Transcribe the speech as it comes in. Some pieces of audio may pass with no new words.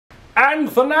And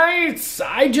the nights!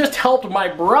 I just helped my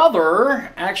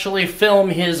brother actually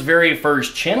film his very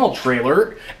first channel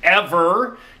trailer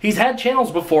ever. He's had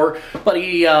channels before, but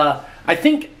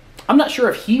I'm not sure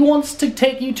if he wants to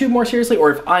take YouTube more seriously or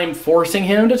if I'm forcing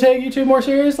him to take YouTube more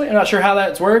seriously. I'm not sure how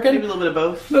that's working. Maybe a little bit of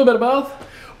both. A little bit of both.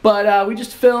 But we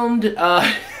just filmed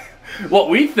what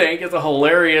we think is a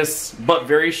hilarious but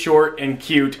very short and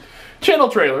cute channel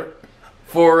trailer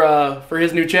for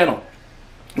his new channel.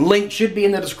 Link should be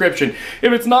in the description.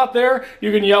 If it's not there,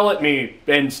 you can yell at me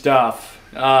and stuff.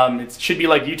 It should be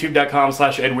like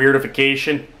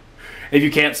youtube.com/edweirdification. If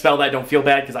you can't spell that, don't feel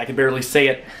bad because I can barely say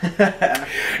it.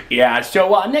 Yeah,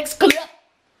 so next clip.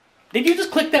 Did you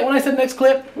just click that when I said next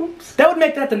clip? Oops. That would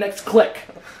make that the next click.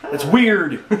 That's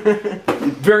weird.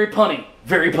 Very punny.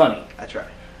 Very punny. I try.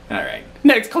 Alright,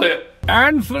 next clip.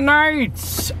 And the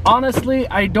nights! Honestly,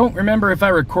 I don't remember if I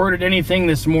recorded anything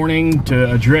this morning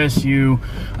to address you.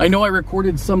 I know I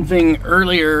recorded something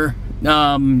earlier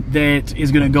that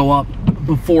is going to go up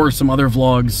before some other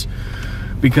vlogs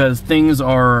because things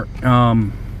are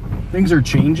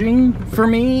changing for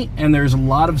me and there's a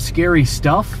lot of scary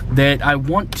stuff that I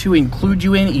want to include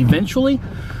you in eventually,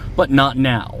 but not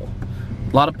now.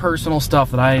 A lot of personal stuff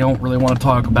that I don't really want to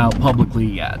talk about publicly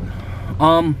yet.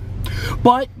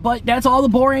 But that's all the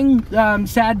boring,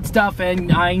 sad stuff,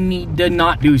 and I need to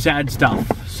not do sad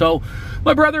stuff. So,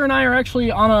 my brother and I are actually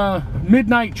on a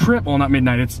midnight trip. Well, not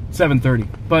midnight, it's 7:30,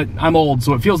 but I'm old,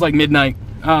 so it feels like midnight.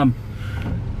 You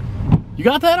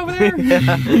got that over there?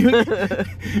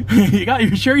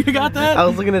 You sure you got that? I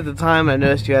was looking at the time, I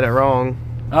noticed you had it wrong.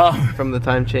 From the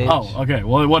time change. Oh, okay.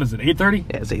 Well, what is it, 8:30?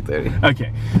 Yeah, it's 8:30.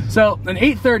 Okay. So, an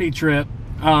 8:30 trip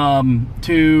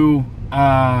to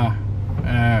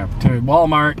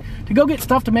Walmart to go get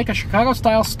stuff to make a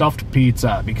Chicago-style stuffed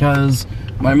pizza because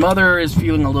my mother is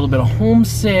feeling a little bit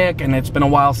homesick and it's been a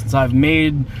while since I've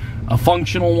made a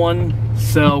functional one,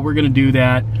 so we're gonna do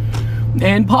that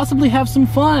and possibly have some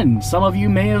fun. Some of you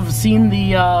may have seen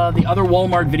the other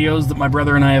Walmart videos that my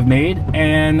brother and I have made,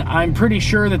 and I'm pretty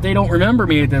sure that they don't remember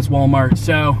me at this Walmart,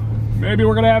 so maybe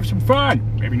we're gonna have some fun.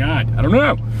 Maybe not, I don't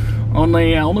know.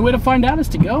 Only way to find out is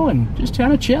to go and just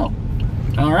kind of chill.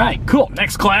 All right, cool,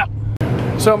 next clap.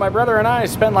 So my brother and I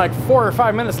spent like 4 or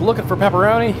 5 minutes looking for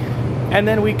pepperoni, and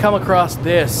then we come across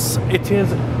this. It is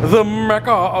the mecca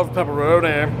of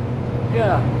pepperoni.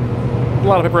 Yeah, a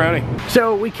lot of pepperoni.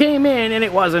 So we came in and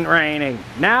it wasn't raining.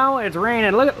 Now it's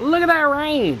raining. Look at that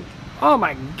rain. Oh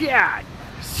my God,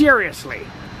 seriously.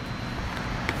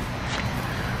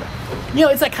 You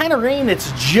know, it's that kind of rain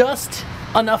that's just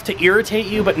enough to irritate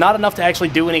you, but not enough to actually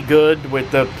do any good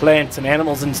with the plants and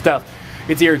animals and stuff.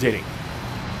 It's irritating.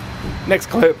 Next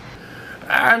clip.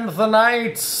 And the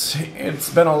nights.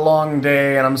 It's been a long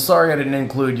day, and I'm sorry I didn't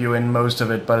include you in most of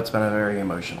it, but it's been a very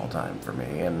emotional time for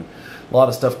me, and a lot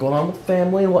of stuff going on with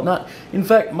family and whatnot. In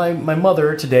fact, my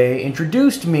mother today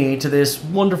introduced me to this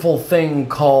wonderful thing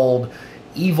called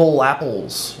Evil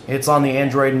Apples. It's on the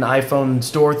Android and iPhone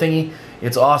store thingy.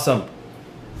 It's awesome.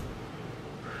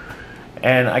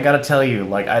 And I gotta tell you,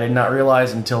 like, I did not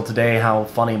realize until today how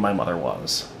funny my mother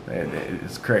was.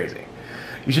 It's crazy.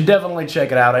 You should definitely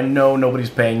check it out. I know nobody's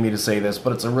paying me to say this,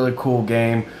 but it's a really cool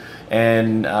game.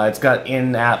 And it's got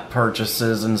in-app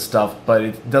purchases and stuff, but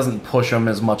it doesn't push them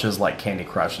as much as, like, Candy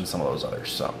Crush and some of those others.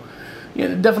 So, yeah,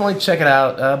 definitely check it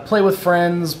out. Play with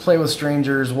friends, play with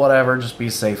strangers, whatever. Just be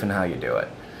safe in how you do it.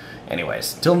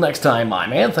 Anyways, till next time,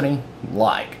 I'm Anthony.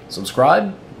 Like,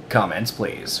 subscribe, comments,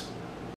 please.